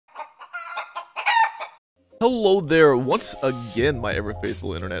Hello there, once again, my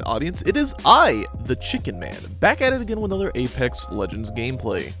ever-faithful internet audience. It is I, the Chicken Man, back at it again with another Apex Legends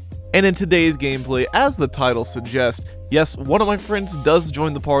gameplay. And in today's gameplay, as the title suggests, yes, one of my friends does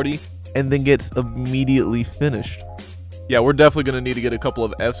join the party and then gets immediately finished. Yeah, we're definitely going to need to get a couple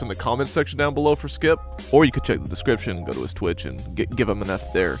of Fs in the comments section down below for Skip, or you could check the description and go to his Twitch and give him an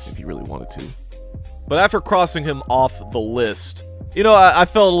F there if you really wanted to. But after crossing him off the list, you know, I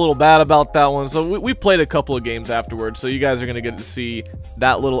felt a little bad about that one, so we played a couple of games afterwards, so you guys are going to get to see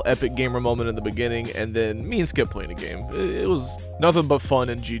that little epic gamer moment in the beginning, and then me and Skip playing a game. It was nothing but fun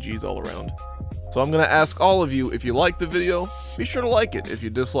and GG's all around. So I'm going to ask all of you, if you liked the video, be sure to like it. If you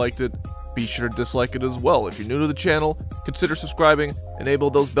disliked it, be sure to dislike it as well. If you're new to the channel, consider subscribing, enable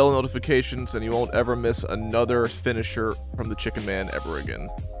those bell notifications, and you won't ever miss another finisher from the Chicken Man ever again.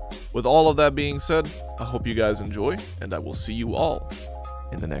 With all of that being said, I hope you guys enjoy, and I will see you all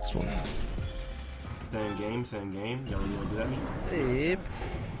in the next one. Same game, same game. Y'all want to do that me? Hey.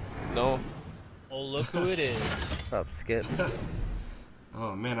 No. Oh, look who it is. What's up, Skip?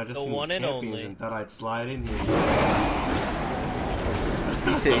 Oh man, I just The seen one these and champions only. and thought I'd slide in here.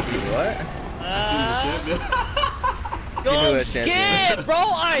 You say what? I seen the champion. Go a champion. Skip, bro!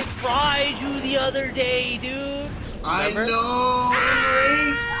 I fried you the other day, dude. I Remember? know. In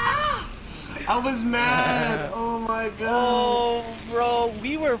rage. I was mad. Oh my god. Oh, bro,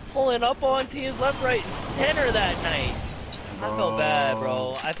 we were pulling up on teams left, right, and center that night. I felt bad,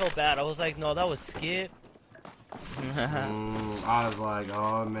 bro. I felt bad. I was like, no, that was Skip. I was like,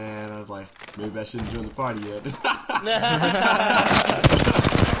 oh man. I was like, maybe I shouldn't join the party yet.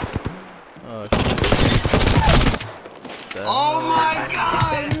 Oh, shit. Oh my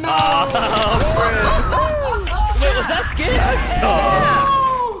god, no! Wait, was that Skip? No!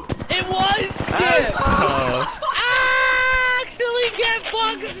 It was Skip! Actually, get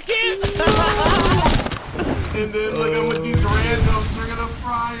fucked, Skip! And then look at with these randoms, they're gonna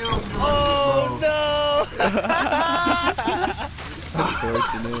fry them. Oh no!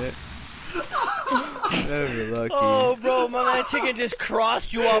 Unfortunate. Very lucky. Oh, bro, my man Chicken just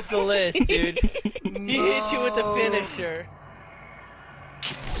crossed you off the list, dude. He hit you with the finisher.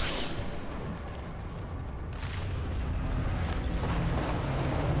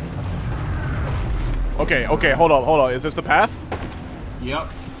 Okay, hold on. Is this the path? Yep.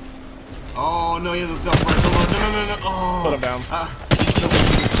 Oh no, he has a self break. No. Oh. Put him down.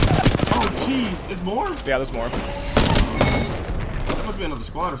 Oh jeez, it's more? Yeah, there's more. That must be another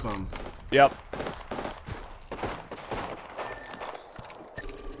squad or something. Yep.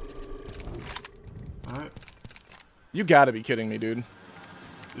 Alright. You gotta be kidding me, dude.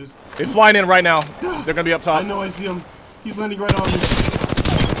 Just... They're flying in right now. They're gonna be up top. I know, I see him. He's landing right on me.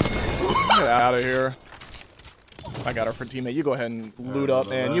 Get out of here. I got her for teammate. You go ahead and loot up,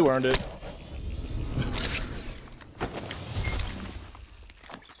 man. You earned it.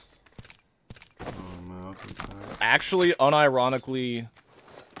 Oh man, I'll take that. Actually, unironically,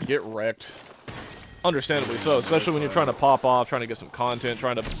 get wrecked. Understandably so, especially when you're trying to pop off, trying to get some content,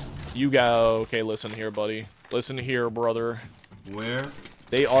 trying to... You go. Okay, listen here, buddy. Listen here, brother. Where?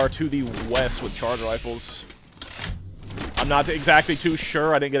 They are to the west with charge rifles. I'm not exactly too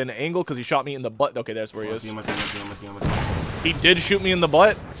sure. I didn't get an angle because he shot me in the butt. Okay, there's where he is. I see him. He did shoot me in the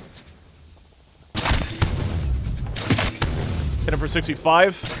butt. Hit him for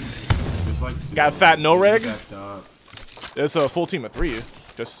 65. It's like Got a fat no reg. Backed up. It's a full team of 3.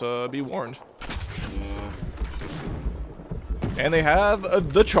 Just be warned. Yeah. And they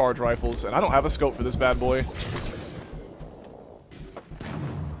have the charge rifles, and I don't have a scope for this bad boy.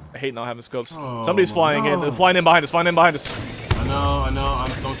 I hate not having scopes. Oh, Somebody's flying in. They're flying in behind us. I know. I'm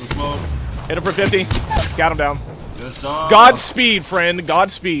throwing some smoke. Hit him for 50. Got him down. Good stuff. Godspeed, friend.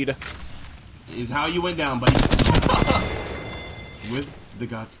 Godspeed. Is how you went down, buddy. With the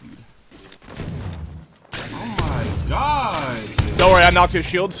Godspeed. Oh my god. Don't worry, I knocked his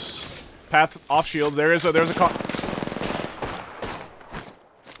shields. Path off shield. There's a car.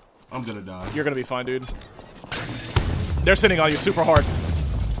 I'm gonna die. You're gonna be fine, dude. They're sitting on you super hard.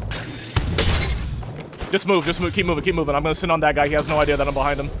 Just move, keep moving. I'm gonna sit on that guy. He has no idea that I'm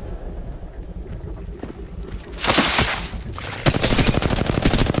behind him.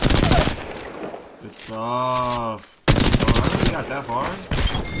 Good stuff. Oh, I really got that far.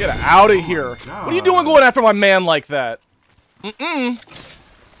 Get out of here. God. What are you doing going after my man like that? I can't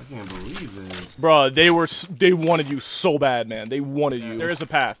believe it. Bruh, they wanted you so bad, man. They wanted you. There is a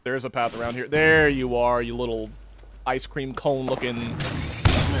path around here. There you are, you little ice cream cone looking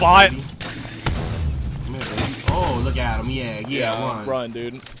bot. Come here, baby. Oh, look at him. Yeah, run,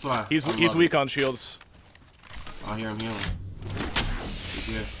 dude. That's why He's weak on shields. I hear him healing. He's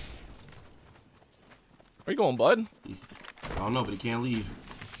here. Where you going, bud? I don't know, but he can't leave.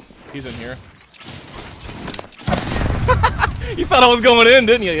 He's in here. You thought I was going in,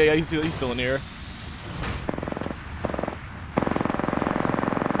 didn't you? Yeah, he's still in here.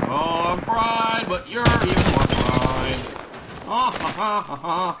 Oh, I'm fried, but you're even more fried. Ha ha ha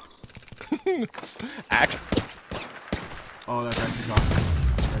ha. Action. Oh, that's actually caution.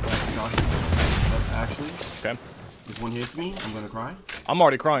 That's actually caution. That's actually. Okay. If one hits me, I'm gonna cry. I'm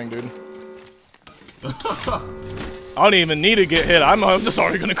already crying, dude. I don't even need to get hit. I'm just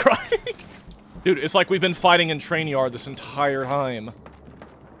already gonna cry. Dude, it's like we've been fighting in train yard this entire time.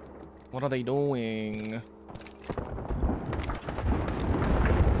 What are they doing?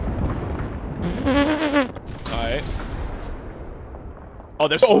 Alright. Oh,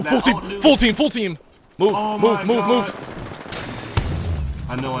 there's full team, full team. Move, Oh move, my move, God. move.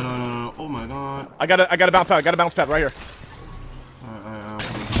 I know. Oh my God. I got a bounce pad. I got a bounce pad right here.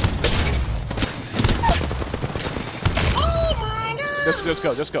 Oh my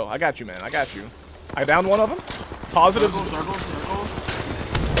God. Just go. I got you, man. I got you. I downed one of them. Positives. Circle.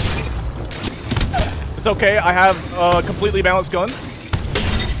 It's okay. I have a completely balanced gun.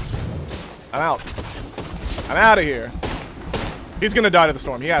 I'm out. I'm out of here. He's gonna die to the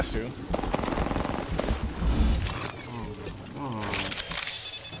storm. He has to.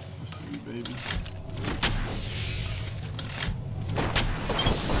 Baby.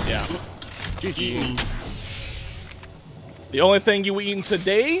 Yeah. Eat GG. me. The only thing you eaten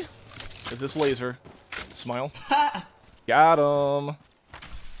today is this laser. Smile. Got him.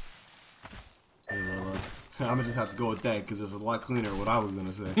 I'm gonna just have to go with that because it's a lot cleaner what I was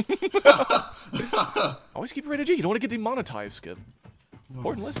gonna say. Always keep it rated G. You don't want to get demonetized, Skip.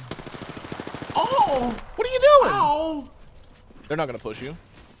 Important list. Oh! What are you doing? Ow! They're not gonna push you.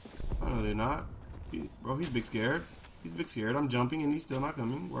 Oh, no, they're not. Bro, he's big scared. He's big scared. I'm jumping and he's still not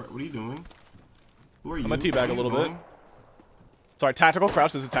coming. What are you doing? Who are you? I'm gonna teabag a little bit. Going? Sorry, tactical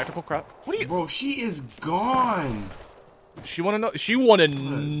crouch. This is a tactical crouch. What are you? Bro, she is gone. She wanna know? She wanted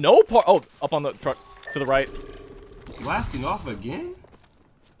no part. Oh, up on the truck to the right. Blasting off again?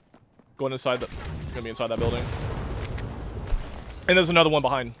 Going inside the. Gonna be inside that building. And there's another one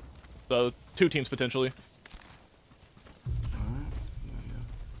behind. So 2 teams potentially. Alright. Yeah.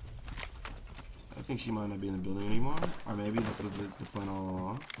 I think she might not be in the building anymore. Or maybe this was the plan all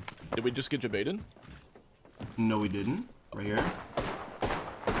along. Did we just get Jabaited? No, we didn't. Right here.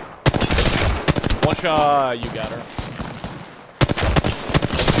 One shot. You got her.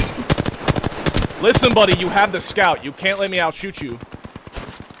 Listen, buddy. You have the scout. You can't let me outshoot you.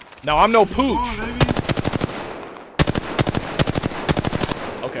 Now I'm no pooch. Come on, baby.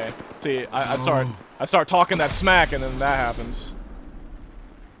 Okay. See, I start talking that smack, and then that happens.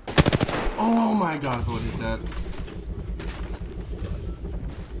 Oh my God! I thought I hit that.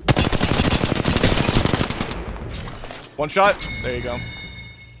 One shot. There you go.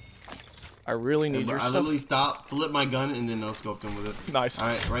 I really need your I stuff. literally stopped, flipped my gun, and then no scoped him with it. Nice. All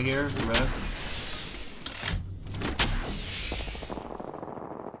right, right here, the rest.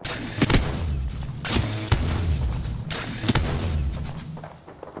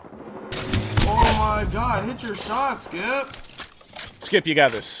 Oh my God! Hit your shot, Skip. Skip, you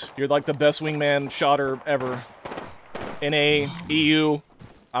got this. You're like the best wingman shotter ever. NA, EU.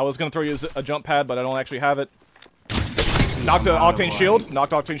 I was gonna throw you a jump pad, but I don't actually have it. Knocked the Octane shield.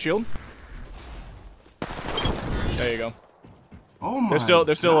 Knocked Octane shield. There you go. Oh my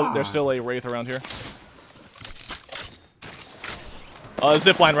There's still a wraith around here.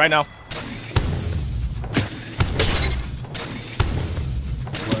 Zipline right now.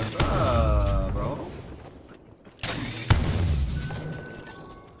 What's up, bro?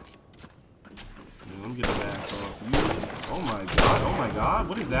 Let me get the back off you. Oh my God!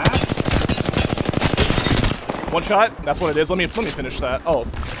 What is that? One shot. That's what it is. Let me finish that. Oh,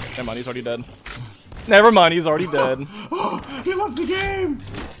 never mind. He's already dead. Never mind. He's already dead. Oh, he left the game.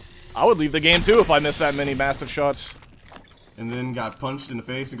 I would leave the game too if I missed that many massive shots. And then got punched in the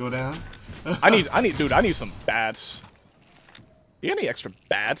face to go down. I need, dude. I need some bats. You got any extra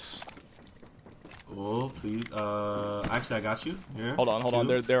bats? Oh, please. Actually, I got you. Here. Hold on.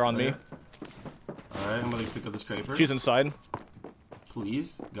 They're on me. All right, I'm gonna pick up this scraper. She's inside.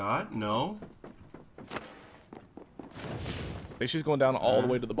 Please, God, no. I think she's going down all the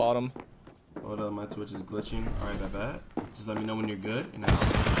way to the bottom. Hold up, my Twitch is glitching. All right, bet. Just let me know when you're good, and I'll...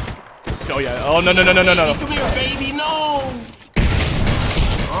 Oh yeah. Oh no. Come here, baby. No.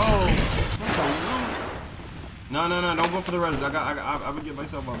 Oh. That's so rude. No. Don't go for the res. I'm gonna get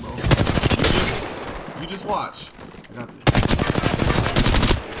myself on, bro. You just watch. I got this.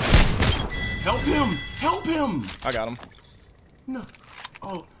 Help him! Help him! I got him. No.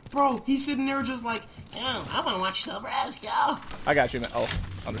 Oh, Bro, he's sitting there just like, yo, I want to watch Silver Ass, yo. I got you, man. Oh,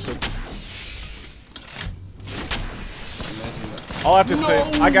 understood. Imagine that. All I have to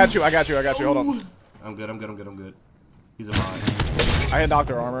say, No! I got you. Hold on. I'm good. He's a mine. I had knocked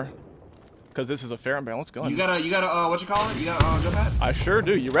their armor. Because this is a fair and balanced gun. You got a, what you call it? You got a jump pad? I sure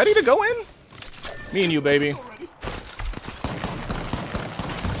do. You ready to go in? Me and you, baby.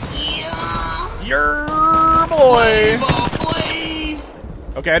 Yeah. Your boy. Flave.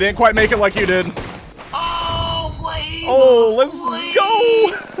 Okay, I didn't quite make it like you did. Oh, Flave. Oh, let's Flave.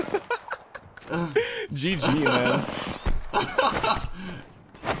 go. GG, man.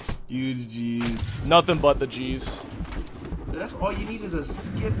 You G's. Nothing but the G's. That's all you need is a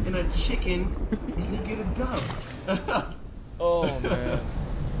skip and a chicken, and you get a dub. Oh, man.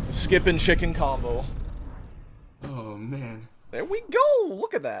 Skip and chicken combo. Oh, man. There we go.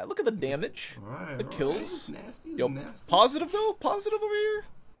 Look at that. Look at the damage. Alright, The kills. Nasty, Yo, nasty. positive though? Positive over here?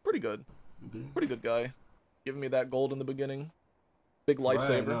 Pretty good. Big. Pretty good guy. Giving me that gold in the beginning. Big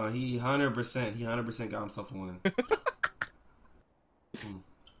lifesaver. Right, no, he 100% got himself a win.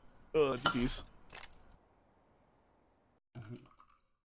 Jeez.